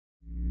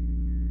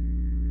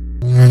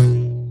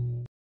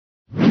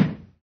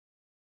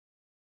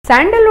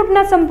ಸ್ಯಾಂಡಲ್ವುಡ್ನ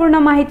ಸಂಪೂರ್ಣ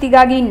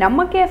ಮಾಹಿತಿಗಾಗಿ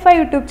ನಮ್ಮ ಕೆಎಫ್ಐ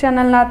ಯೂಟ್ಯೂಬ್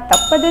ಚಾನಲ್ನ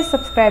ತಪ್ಪದೇ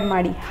ಸಬ್ಸ್ಕ್ರೈಬ್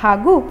ಮಾಡಿ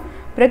ಹಾಗೂ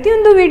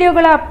ಪ್ರತಿಯೊಂದು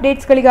ವಿಡಿಯೋಗಳ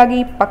ಅಪ್ಡೇಟ್ಸ್ಗಳಿಗಾಗಿ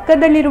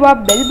ಪಕ್ಕದಲ್ಲಿರುವ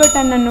ಬೆಲ್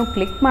ಬಟನ್ ಅನ್ನು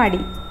ಕ್ಲಿಕ್ ಮಾಡಿ.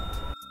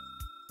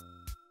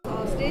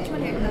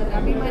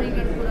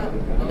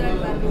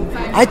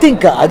 ಐ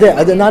ಥಿಂಕ್ ಅದೇ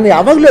ನಾನು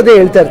ಯಾವಾಗಲೂ ಅದೇ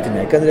ಹೇಳ್ತಾ ಇರ್ತೀನಿ.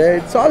 ಯಾಕಂದರೆ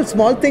it's all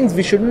small things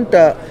we shouldn't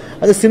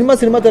ಅದು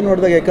ಸಿನಿಮಾ ತರ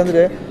ನೋಡಿದಾಗ.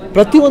 ಯಾಕಂದರೆ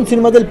ಪ್ರತಿಯೊಂದು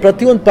ಸಿನಿಮಾದಲ್ಲಿ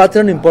ಪ್ರತಿಯೊಂದು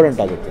ಪಾತ್ರನೂ ಇಂಪಾರ್ಟೆಂಟ್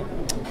ಆಗುತ್ತೆ.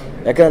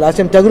 ಯಾಕಂದರೆ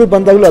ಲಾಸ್ಟ್ ಟೈಮ್ ಟಗರು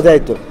ಬಂದಾಗಲೂ ಅದೇ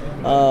ಆಯಿತು.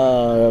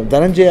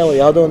 ಧನಂಜಯ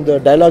ಯಾವುದೋ ಒಂದು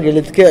ಡೈಲಾಗ್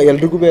ಹೇಳಿದ್ದಕ್ಕೆ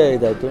ಎಲ್ರಿಗೂ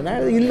ಇದಾಯಿತು.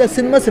 ಇಲ್ಲ,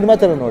 ಸಿನಿಮಾ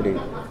ಥರ ನೋಡಿ.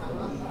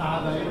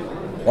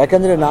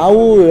 ಯಾಕಂದರೆ ನಾವು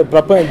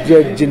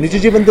ನಿಜ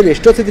ಜೀವನದಲ್ಲಿ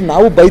ಎಷ್ಟೋ ಸತಿ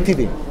ನಾವು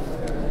ಬೈತೀವಿ,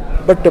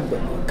 ಬಟ್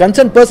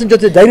ಕನ್ಸರ್ನ್ ಪರ್ಸನ್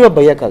ಜೊತೆ ಧೈರ್ಯವಾಗಿ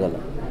ಬೈಯೋಕ್ಕಾಗಲ್ಲ.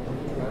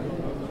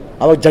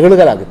 ಅವಾಗ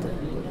ಜಗಳಗಳಾಗುತ್ತೆ.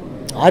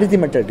 ಆ ರೀತಿ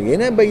ಮೆಂಟಾಲಿಟಿ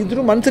ಏನೇ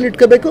ಇದ್ರೂ ಮನಸ್ಸಲ್ಲಿ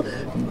ಇಟ್ಕೋಬೇಕು.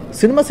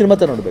 ಸಿನಿಮಾ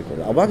ಥರ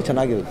ನೋಡಬೇಕು, ಅವಾಗ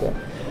ಚೆನ್ನಾಗಿರುತ್ತೆ.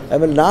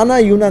 ಆಮೇಲೆ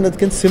ಇವನ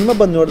ಅನ್ನೋದಕ್ಕಿಂತ ಸಿನಿಮಾ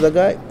ಬಂದು ನೋಡಿದಾಗ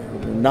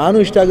ನಾನು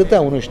ಇಷ್ಟ ಆಗುತ್ತೆ,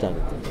 ಅವನು ಇಷ್ಟ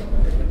ಆಗುತ್ತೆ.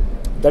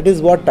 That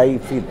is what I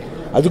feel.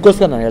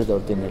 ಅದಕ್ಕೋಸ್ಕರ ನಾನು ಹೇಳ್ತಾ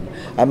ಹೋಗ್ತೀನಿ.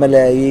 ಆಮೇಲೆ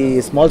ಈ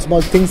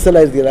ಸ್ಮಾಲ್ ಥಿಂಗ್ಸ್ ಎಲ್ಲ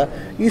ಇದ್ದೀರಾ,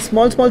 ಈ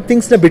ಸ್ಮಾಲ್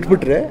ಥಿಂಗ್ಸ್ನ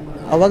ಬಿಟ್ಬಿಟ್ರೆ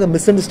ಆವಾಗ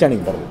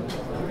ಮಿಸ್ಅಂಡರ್ಸ್ಟ್ಯಾಂಡಿಂಗ್ ಬರೋದು.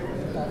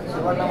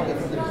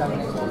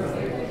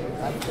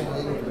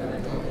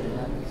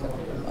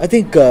 ಐ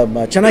ಥಿಂಕ್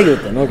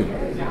ಚೆನ್ನಾಗಿರುತ್ತೆ ನೋಡಿ.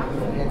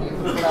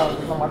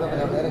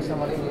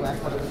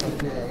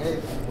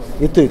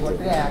 ಇತ್ತು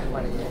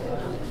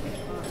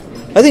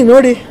ಐ ಥಿಂಕ್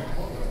ನೋಡಿ.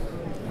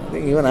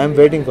 Even I am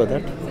waiting for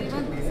that.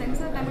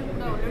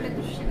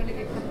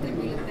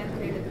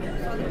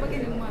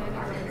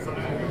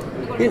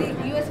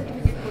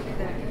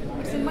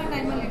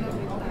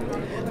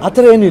 ಆ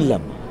ಥರ ಏನಿಲ್ಲ.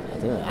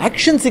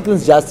 ಆ್ಯಕ್ಷನ್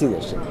ಸೀಕ್ವೆನ್ಸ್ ಜಾಸ್ತಿ ಇದೆ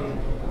ಅಷ್ಟೇ.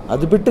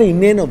 ಅದು ಬಿಟ್ಟರೆ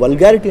ಇನ್ನೇನು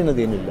vulgarity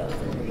ಅನ್ನೋದೇನಿಲ್ಲ.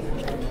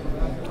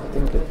 I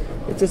think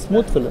it's A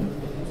smooth film.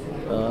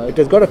 It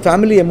has got a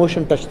family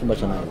emotion touch. ತುಂಬ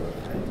ಚೆನ್ನಾಗಿದೆ.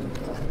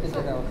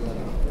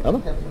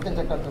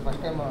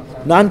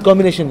 ನಾನು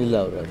ಕಾಂಬಿನೇಷನ್ ಇಲ್ಲ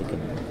ಅವರು. ಅದಕ್ಕೆ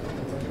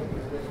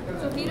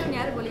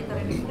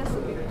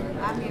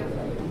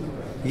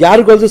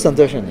ಯಾರಿಗೋಲ್ದು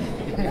ಸಂತೋಷನೇ.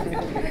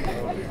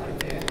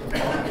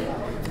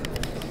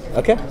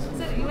 ಓಕೆ,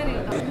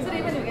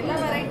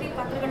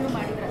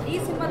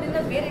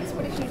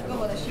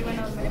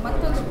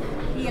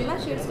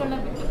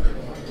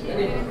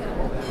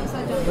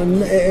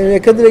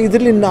 ಯಾಕಂದರೆ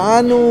ಇದರಲ್ಲಿ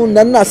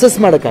ನನ್ನ ಅಸೆಸ್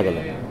ಮಾಡೋಕ್ಕಾಗಲ್ಲ.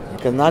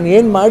 ಯಾಕಂದ್ರೆ ನಾನು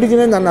ಏನು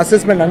ಮಾಡಿದ್ದೀನಿ, ನನ್ನ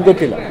ಅಸೆಸ್ಮೆಂಟ್ ನನಗೆ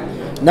ಗೊತ್ತಿಲ್ಲ.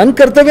 ನನ್ನ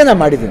ಕರ್ತವ್ಯ ನಾನು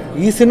ಮಾಡಿದ್ದೀನಿ.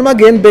 ಈ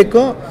ಸಿನಿಮಾಗೆ ಏನು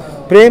ಬೇಕೋ,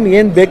 ಪ್ರೇಮ್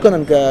ಏನು ಬೇಕೋ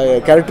ನನ್ನ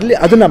ಕ್ಯಾರೆಕ್ಟ್ರಲ್ಲಿ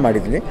ಅದನ್ನು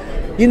ಮಾಡಿದ್ದೀನಿ.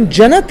 ಇನ್ನು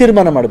ಜನ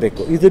ತೀರ್ಮಾನ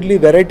ಮಾಡಬೇಕು, ಇದರಲ್ಲಿ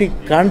ವೆರೈಟಿ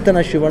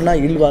ಕಾಣ್ತಾನ ಶಿವಣ್ಣ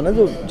ಇಲ್ವಾ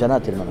ಅನ್ನೋದು ಜನ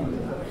ತೀರ್ಮಾನ.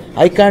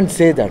 I can't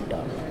say that.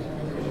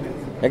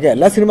 ಯಾಕೆ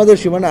ಎಲ್ಲ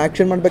ಸಿನಿಮಾದಲ್ಲಿ ಶಿವಣ್ಣ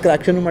ಆ್ಯಕ್ಷನ್ ಮಾಡ್ಬೇಕಾದ್ರೆ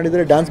ಆ್ಯಕ್ಷನು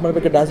ಮಾಡಿದ್ದಾರೆ, ಡ್ಯಾನ್ಸ್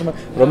ಮಾಡ್ಬೇಕಾದ್ರೆ ಡ್ಯಾನ್ಸ್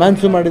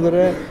ರೊಮ್ಯಾನ್ಸು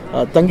ಮಾಡಿದ್ದಾರೆ,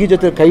 ತಂಗಿ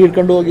ಜೊತೆ ಕೈ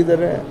ಹಿಡ್ಕೊಂಡು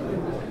ಹೋಗಿದ್ದಾರೆ,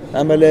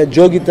 ಆಮೇಲೆ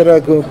ಜೋಗಿ ಥರ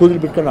ಕೂದಲು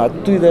ಬಿಟ್ಕೊಂಡು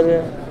ಹತ್ತು ಇದ್ದಾರೆ,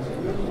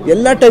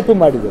 ಎಲ್ಲ ಟೈಪು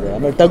ಮಾಡಿದ್ದಾರೆ.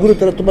 ಆಮೇಲೆ ಟಗರು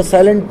ಥರ ತುಂಬ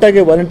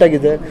ಸೈಲೆಂಟಾಗಿ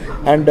ವಾಲೆಂಟಾಗಿದೆ.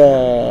 ಆ್ಯಂಡ್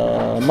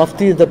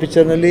ಮಫ್ತಿ ಅಂತ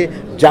ಪಿಕ್ಚರ್ನಲ್ಲಿ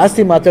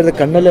ಜಾಸ್ತಿ ಮಾತಾಡಿದ್ರೆ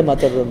ಕಣ್ಣಲ್ಲೇ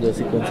ಮಾತಾಡೋ ಒಂದು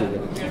ಸೀಕ್ವೆನ್ಸ್ ಇದೆ.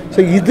 ಸೊ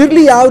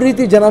ಇದರಲ್ಲಿ ಯಾವ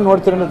ರೀತಿ ಜನ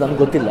ನೋಡ್ತಾರೆ ಅನ್ನೋದು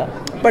ನನಗೆ ಗೊತ್ತಿಲ್ಲ,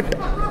 ಬಟ್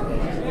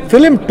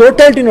ಫಿಲಿಮ್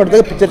ಟೋಟಾಲಿಟಿ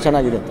ನೋಡಿದಾಗ ಪಿಕ್ಚರ್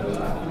ಚೆನ್ನಾಗಿದೆ ಅಂತ.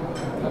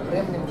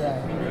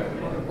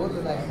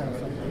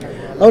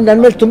 ಅವ್ನು ನನ್ನ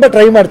ಮೇಲೆ ತುಂಬ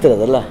ಟ್ರೈ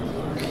ಮಾಡ್ತಿರೋದಲ್ಲ,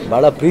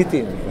 ಭಾಳ ಪ್ರೀತಿ.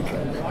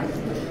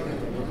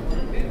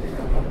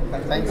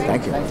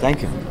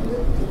 Thank you.